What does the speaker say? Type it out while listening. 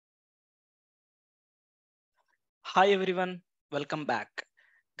Hi everyone, welcome back.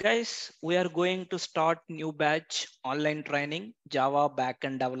 Guys, we are going to start new batch online training Java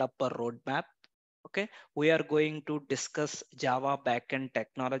backend developer roadmap. Okay, we are going to discuss Java backend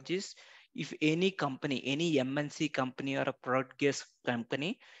technologies. If any company, any MNC company or a product-based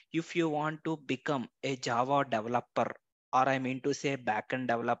company, if you want to become a Java developer, or I mean to say backend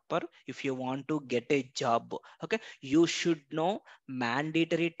developer, if you want to get a job, okay, you should know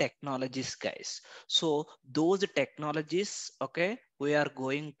mandatory technologies, guys. So those technologies, okay, we are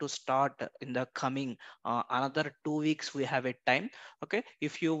going to start in the coming another 2 weeks. We have a time. Okay,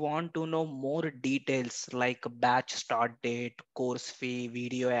 if you want to know more details like batch start date, course fee,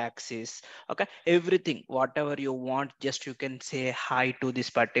 video access, okay, everything, whatever you want, just you can say hi to this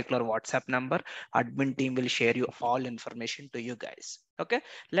particular WhatsApp number. Admin team will share you all information to you guys. Okay,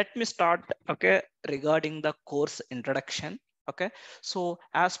 let me start. Okay, regarding the course introduction. Okay, so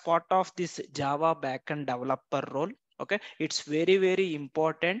as part of this Java backend developer role, okay, it's very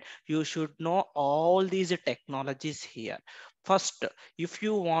important. You should know all these technologies here. First, if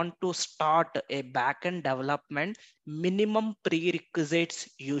you want to start a backend development, minimum prerequisites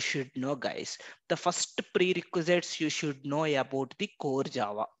you should know, guys. The first prerequisites you should know about the core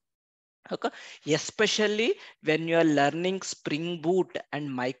Java. Okay, especially when you are learning Spring Boot and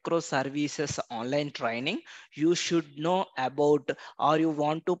microservices online training, you should know about, or you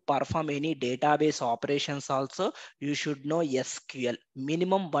want to perform any database operations also, you should know SQL.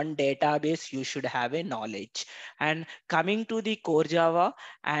 Minimum one database you should have a knowledge. And coming to the core Java,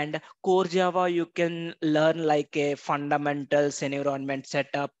 and core Java, you can learn like a fundamentals, environment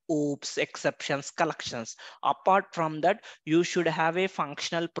setup, oops, exceptions, collections. Apart from that, you should have a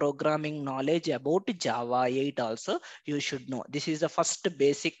functional programming knowledge about Java 8 also. You should know. This is the first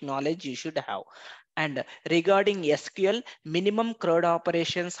basic knowledge you should have. And regarding SQL, minimum CRUD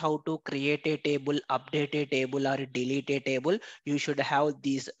operations, how to create a table, update a table, or delete a table, you should have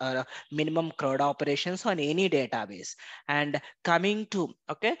these minimum CRUD operations on any database. And coming to,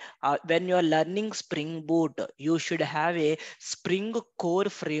 okay, when you are learning Spring Boot, you should have a Spring Core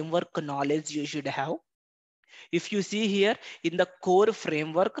framework knowledge you should have. If you see here in the core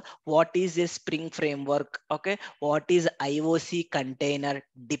framework, what is a Spring framework? Okay, what is IOC container,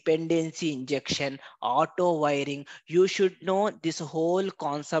 dependency injection, auto wiring? You should know this whole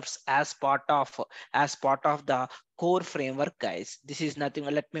concepts as part of the core framework, guys. This is nothing.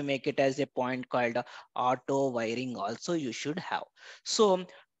 Let me make it as a point called auto wiring. Also, you should have. So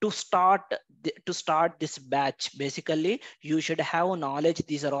to start this batch, basically you should have knowledge.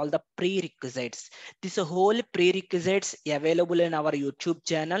 These are all the prerequisites. This whole prerequisites available in our YouTube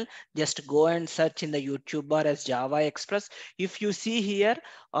channel. Just go and search in the YouTube bar as Java Express. If you see here,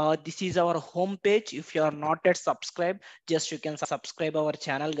 this is our home page. If you are not yet subscribed, just you can subscribe our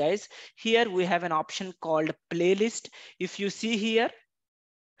channel, guys. Here we have an option called playlist. If you see here,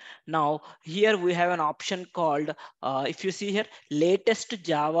 now here we have an option called, if you see here, latest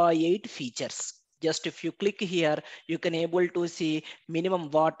Java 8 features. Just if you click here, you can able to see minimum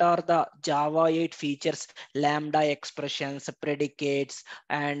what are the Java 8 features, lambda expressions, predicates,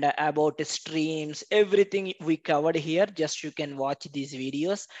 and about streams, everything we covered here. Just you can watch these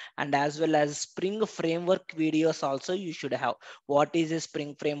videos, and as well as Spring framework videos also you should have. What is a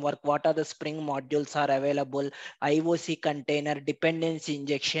Spring framework? What are the Spring modules are available? IOC container, dependency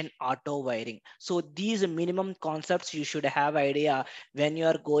injection, auto wiring. So these minimum concepts you should have idea when you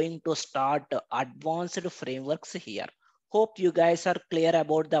are going to start advanced frameworks here. Hope you guys are clear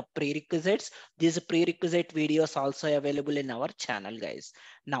about the prerequisites. These prerequisite videos also available in our channel, guys.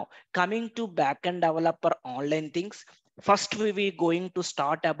 Now coming to backend developer online things. First we going to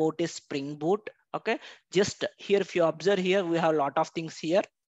start about a Spring Boot. Okay, just here if you observe here, we have a lot of things here.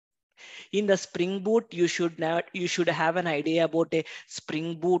 In the Spring Boot, you should have an idea about a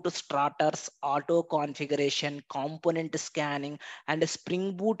Spring Boot starters, auto configuration, component scanning, and a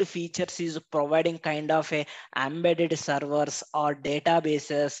Spring Boot features is providing kind of a embedded servers or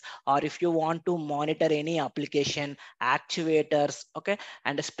databases, or if you want to monitor any application, actuators. Okay,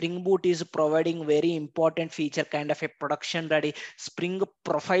 and Spring Boot is providing very important feature, kind of a production ready Spring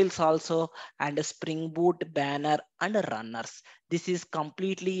profiles also, and a Spring Boot banner and runners. This is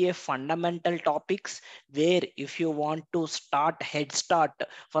completely a fundamental topics where if you want to start head start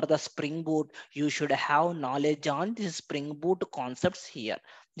for the Spring Boot, you should have knowledge on this Spring Boot concepts here.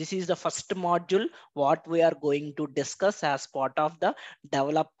 This is the first module what we are going to discuss as part of the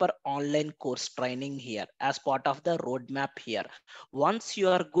developer online course training here, as part of the roadmap here. Once you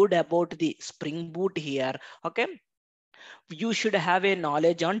are good about the Spring Boot here, okay, you should have a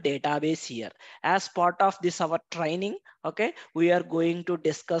knowledge on database here. As part of this our training, Okay, we are going to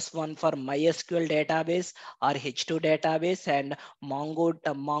discuss one for MySQL database or H2 database and Mongo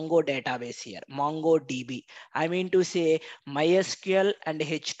database here, MongoDB. I mean to say MySQL and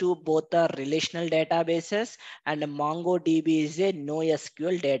H2 both are relational databases and MongoDB is a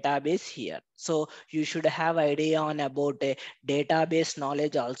NoSQL database here. So you should have idea on about a database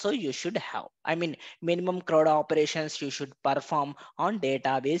knowledge also you should have. I mean minimum CRUD operations you should perform on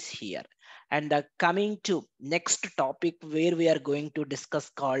database here. And coming to next topic where we are going to discuss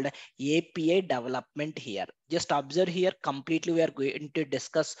called API development here. Just observe here completely we are going to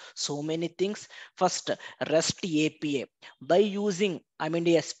discuss so many things. First, REST API. By using I mean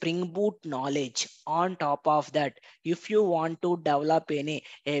a Spring Boot knowledge on top of that, if you want to develop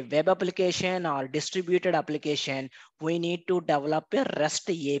a web application or distributed application, we need to develop a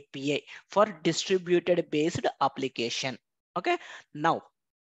REST API for distributed based application. Okay, now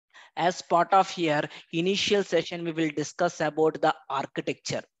as part of here initial session, we will discuss about the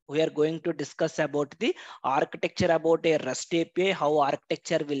architecture. We are going to discuss about the architecture about a REST API, how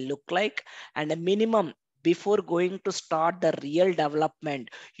architecture will look like, and a minimum before going to start the real development,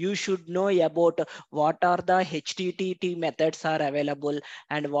 you should know about what are the HTTP methods are available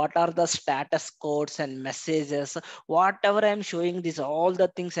and what are the status codes and messages. Whatever I'm showing this, all the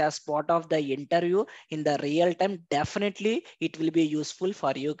things as part of the interview in the real time, definitely it will be useful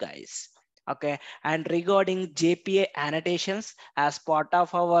for you guys. Okay, and regarding JPA annotations, as part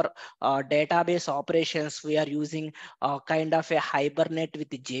of our database operations, we are using kind of a hibernate with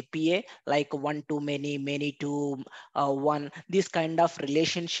JPA, like one to many, many to one, these kind of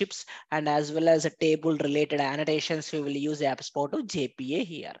relationships, and as well as a table related annotations, we will use as part of JPA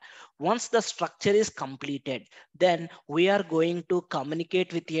here. Once the structure is completed, then we are going to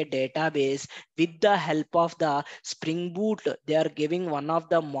communicate with a database with the help of the Spring Boot. They are giving one of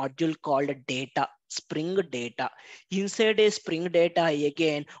the module called data, Spring Data. Inside a Spring Data,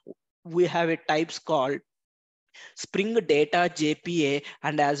 again, we have a types called Spring Data JPA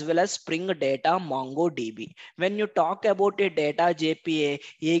and as well as Spring Data MongoDB. When you talk about a data JPA,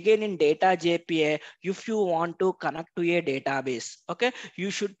 again in data JPA, if you want to connect to a database, okay, you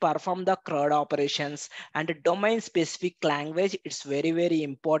should perform the CRUD operations and domain specific language. It's very, very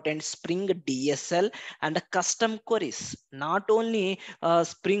important. Spring DSL and the custom queries. Not only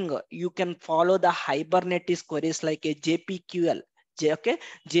Spring, you can follow the Hibernate queries like a JPQL. Okay,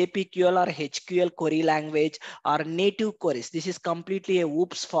 JPQL or HQL query language or native queries. This is completely a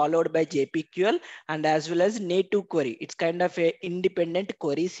whoops followed by JPQL and as well as native query. It's kind of a independent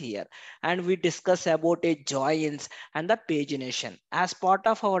queries here. And we discuss about a joins and the pagination. As part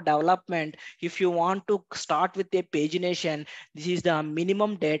of our development, if you want to start with a pagination, this is the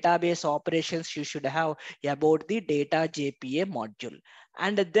minimum database operations you should have about the data JPA module.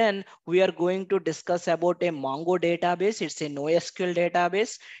 And then we are going to discuss about a Mongo database. It's a NoSQL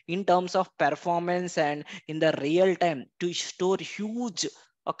database in terms of performance and in the real time to store huge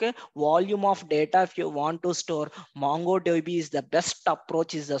volume of data. If you want to store, MongoDB is the best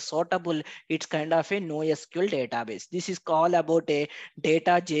approach, is the suitable. It's kind of a NoSQL database. This is called about a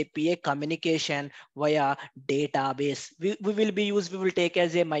data JPA communication via database. We will take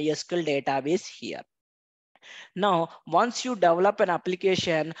as a MySQL database here. Now, once you develop an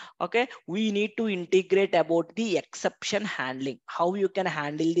application, okay, we need to integrate about the exception handling, how you can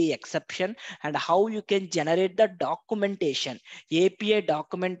handle the exception and how you can generate the documentation, API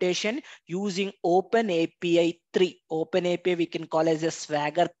documentation using OpenAPI 3. OpenAPI we can call as a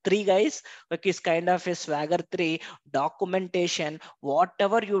Swagger 3, guys. Okay, it's kind of a Swagger 3 documentation.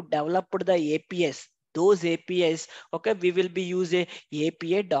 Whatever you developed the APIs, those APIs, okay, we will be using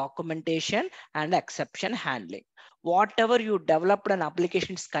API documentation and exception handling. Whatever you developed an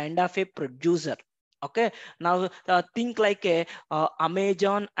application is kind of a producer. Okay, now think like a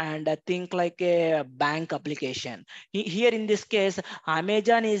Amazon and think like a bank application. Here in this case,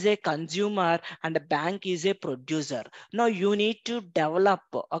 Amazon is a consumer and a bank is a producer. Now you need to develop,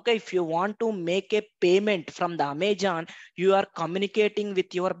 okay, if you want to make a payment from the Amazon, you are communicating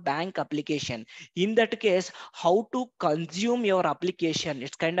with your bank application. In that case, how to consume your application,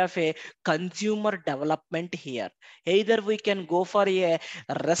 it's kind of a consumer development here. Either we can go for a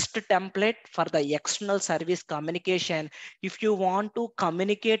REST template for the external service communication. If you want to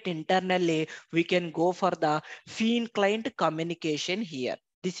communicate internally, we can go for the FIN client communication here.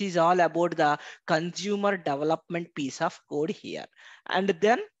 This is all about the consumer development piece of code here. And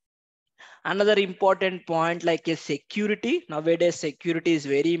then Another important point like a security. Nowadays, security is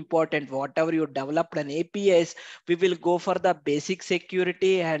very important. Whatever you developed an APIs, we will go for the basic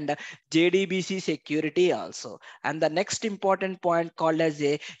security and JDBC security also. And the next important point called as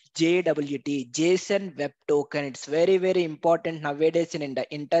a JWT, JSON Web Token. It's very, very important nowadays in the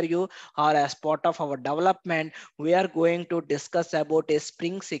interview or as part of our development. We are going to discuss about a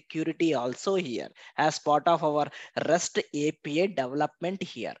Spring security also here as part of our REST API development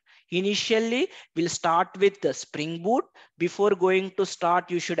here. Initially, we'll start with the Spring Boot. Before going to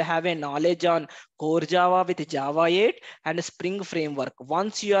start, you should have a knowledge on core Java with Java 8 and Spring framework.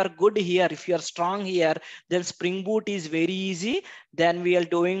 Once you are good here, if you are strong here, then Spring Boot is very easy. Then we are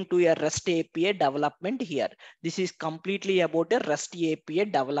doing to a REST API development here. This is completely about a REST API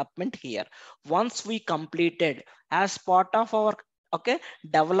development here. Once we completed as part of our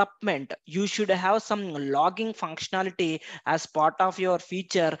development, you should have some logging functionality as part of your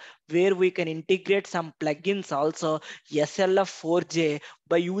feature where we can integrate some plugins also. 𝐓𝐸ℎ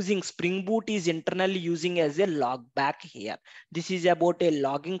by using Spring Boot is internally using as a log back here. This is about a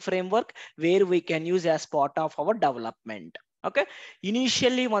logging framework where we can use as part of our development. Okay,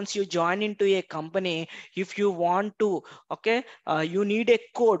 initially once you join into a company, if you want to you need a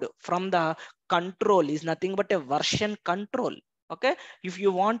code from the control is nothing but a version control. Okay, if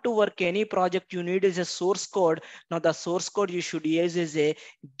you want to work any project, you need is a source code. Now the source code you should use is a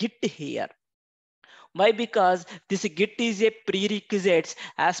Git here. Why? Because this Git is a prerequisite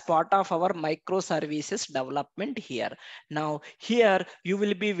as part of our microservices development here. Now here you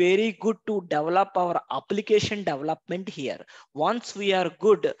will be very good to develop our application development here. Once we are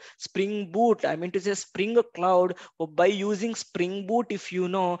good, Spring Boot, I mean to say Spring Cloud, by using Spring Boot, if you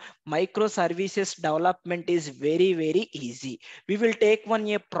know, microservices development is very, very easy. We will take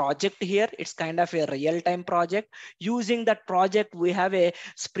a project here. It's kind of a real-time project. Using that project, we have a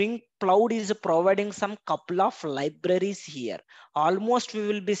Spring Cloud is providing some couple of libraries here. Almost we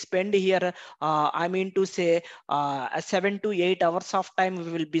will be spend here, I mean to say 7 to 8 hours of time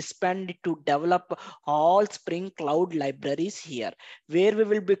we will be spend to develop all Spring Cloud libraries here, where we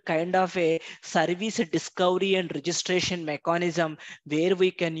will be kind of a service discovery and registration mechanism where we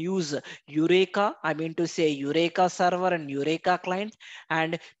can use Eureka, I mean to say Eureka server and Eureka client,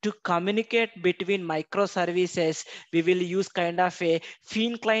 and to communicate between microservices, we will use kind of a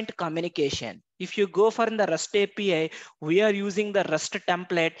fin client communication. If you go for the REST API, we are using the REST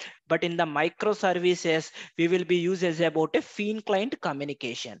template, but in the microservices, we will be using about a fin client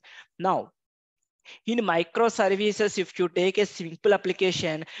communication. Now, in microservices, if you take a simple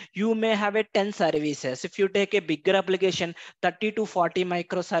application, you may have a 10 services. If you take a bigger application, 30 to 40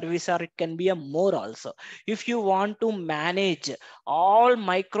 microservices, or it can be a more also. If you want to manage all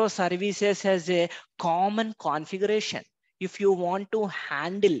microservices as a common configuration, if you want to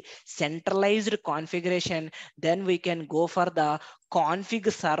handle centralized configuration, then we can go for the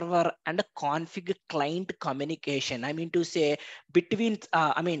config server and config client communication. I mean to say between,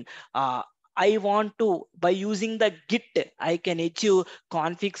 I want to, by using the Git, I can achieve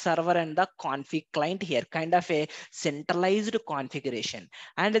config server and the config client here, kind of a centralized configuration.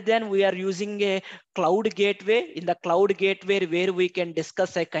 And then we are using a cloud gateway. In the cloud gateway, where we can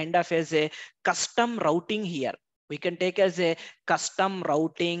discuss a kind of as a custom routing here. We can take as a custom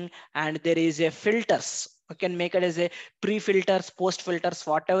routing, and there is a filters. We can make it as a pre-filters, post filters,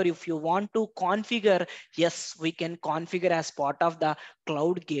 whatever. If you want to configure, yes, we can configure as part of the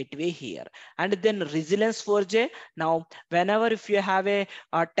cloud gateway here. And then resilience 4J. Now, whenever if you have a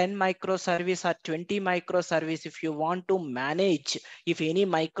 10 microservice or 20 microservice, if you want to manage, if any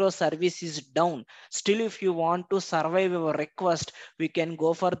microservice is down, still if you want to survive your request, we can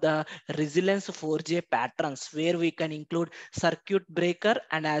go for the resilience 4J patterns, where we can include circuit breaker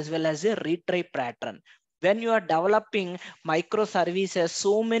and as well as a retry pattern. When you are developing microservices,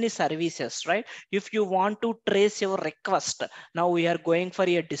 so many services, right? If you want to trace your request, now we are going for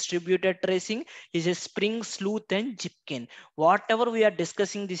a distributed tracing, is a Spring Sleuth and Zipkin. Whatever we are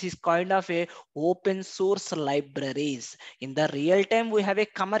discussing, this is kind of a open source libraries. In the real time, we have a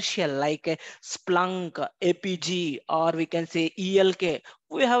commercial like a Splunk, APG, or we can say ELK.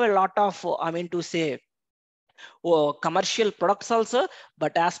 We have a lot of, I mean to say, commercial products also,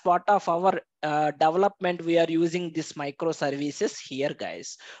 but as part of our development, we are using this microservices here,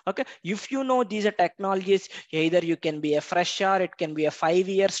 guys. Okay, if you know these are technologies, either you can be a fresher, it can be a 5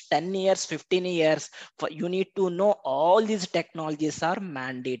 years, 10 years, 15 years. You need to know all these technologies are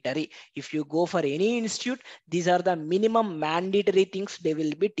mandatory. If you go for any institute, these are the minimum mandatory things they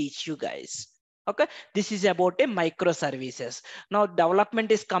will be teach you guys. Okay, this is about a microservices. Now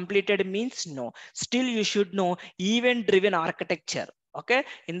development is completed means no, still you should know event driven architecture. Okay,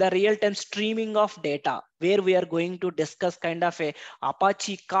 in the real-time streaming of data, where we are going to discuss kind of a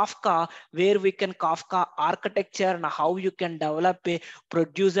Apache Kafka, where we can Kafka architecture and how you can develop a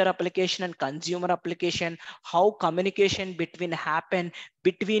producer application and consumer application, how communication between happen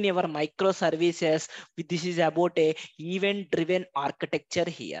between your microservices. This is about a event-driven architecture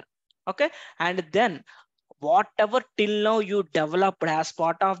here. Okay, and then whatever till now you developed as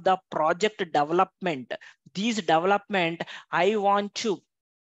part of the project development, these development I want to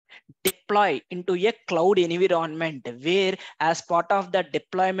deploy into a cloud environment, where as part of the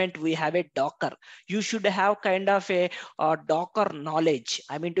deployment we have a Docker. You should have kind of a Docker knowledge.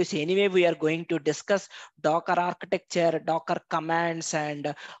 I mean to say, anyway we are going to discuss Docker architecture, Docker commands,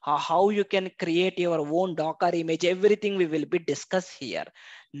 and how you can create your own Docker image. Everything we will be discuss here.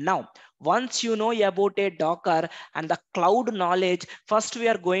 Now once you know about a Docker and the cloud knowledge, first we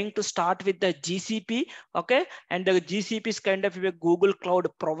are going to start with the GCP. Okay, and the GCP is kind of a Google Cloud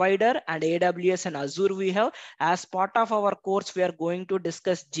provider, and AWS and Azure we have. As part of our course, we are going to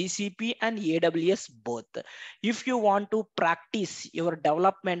discuss GCP and AWS both. If you want to practice your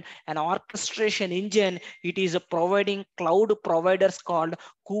development and orchestration engine, it is providing cloud providers called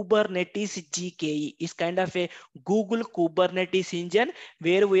Kubernetes GKE. Is kind of a Google Kubernetes engine,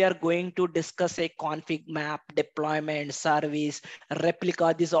 where we are going to discuss a config map, deployment, service,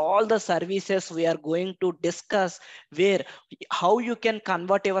 replica. These are all the services we are going to discuss, where how you can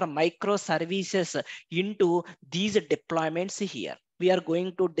convert your microservices into these deployments here. We are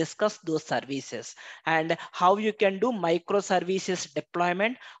going to discuss those services and how you can do microservices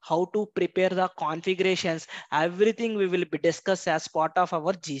deployment, how to prepare the configurations. Everything we will be discussed as part of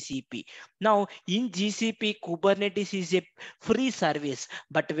our GCP. Now in GCP, Kubernetes is a free service,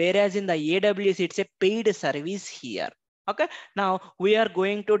 but whereas in the AWS, it's a paid service here. Okay, now we are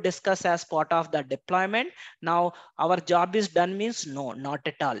going to discuss as part of the deployment. Now our job is done means no, not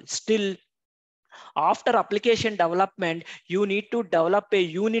at all. Still, after application development, you need to develop a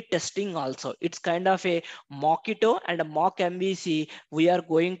unit testing also. It's kind of a mockito and a mock MVC. We are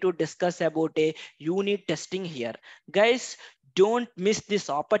going to discuss about a unit testing here. Guys, don't miss this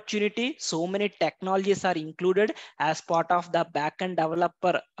opportunity. So many technologies are included as part of the backend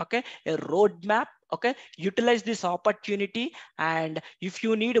developer. Okay, a roadmap. Okay, utilize this opportunity, and if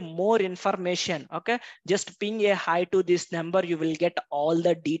you need more information, okay, just ping a hi to this number. You will get all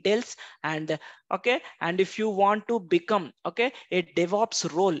the details. And okay, and if you want to become okay a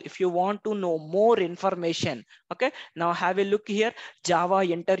DevOps role, if you want to know more information, okay, now have a look here. Java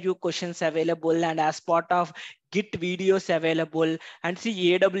interview questions available, and as part of Git videos available, and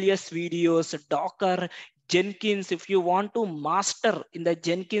see AWS videos, Docker, Jenkins. If you want to master in the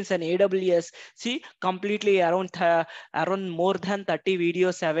Jenkins and AWS, see completely around more than 30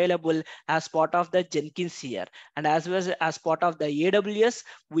 videos available as part of the Jenkins here. And as well as part of the AWS,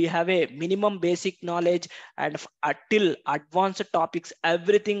 we have a minimum basic knowledge, and till advanced topics,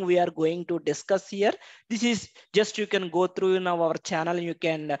 everything we are going to discuss here. This is just, you can go through in our channel. You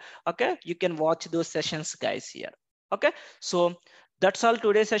can okay, you can watch those sessions guys here. Okay, so that's all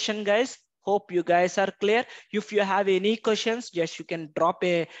today's session guys. Hope you guys are clear. If you have any questions, just you can drop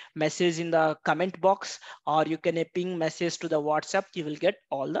a message in the comment box, or you can ping message to the WhatsApp. You will get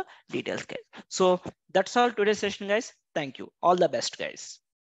all the details guys. So that's all today's session guys. Thank you. All the best guys.